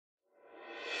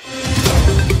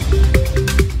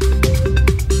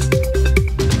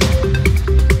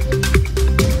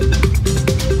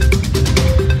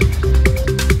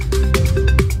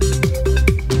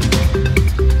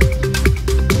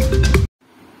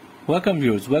Welcome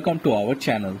viewers, welcome to our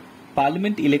channel.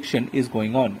 Parliament election is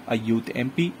going on. A youth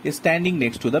MP is standing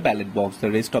next to the ballot box.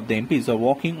 The rest of the MPs are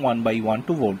walking one by one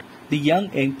to vote. The young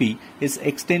MP is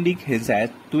extending his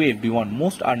hand to everyone.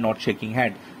 Most are not shaking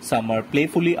hands. Some are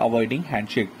playfully avoiding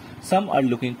handshake. Some are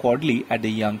looking cordially at the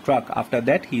young truck. After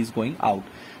that, he is going out.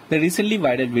 The recently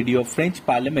viral video of French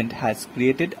Parliament has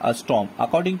created a storm.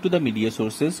 According to the media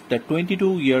sources, the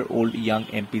 22-year-old young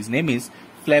MP's name is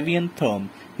Flavien Therme.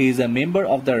 He is a member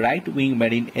of the right-wing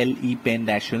Marine Le Pen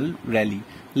National Rally.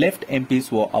 Left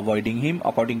MPs were avoiding him.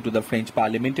 According to the French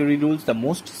parliamentary rules, the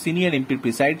most senior MP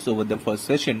presides over the first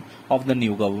session of the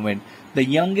new government. The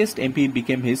youngest MP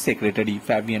became his secretary.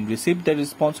 Flavien received the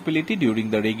responsibility during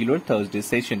the regular Thursday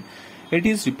session. It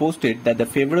is reported that the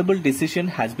favorable decision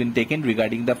has been taken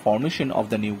regarding the formation of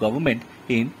the new government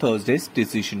in Thursday's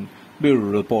decision.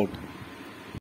 Bureau Report.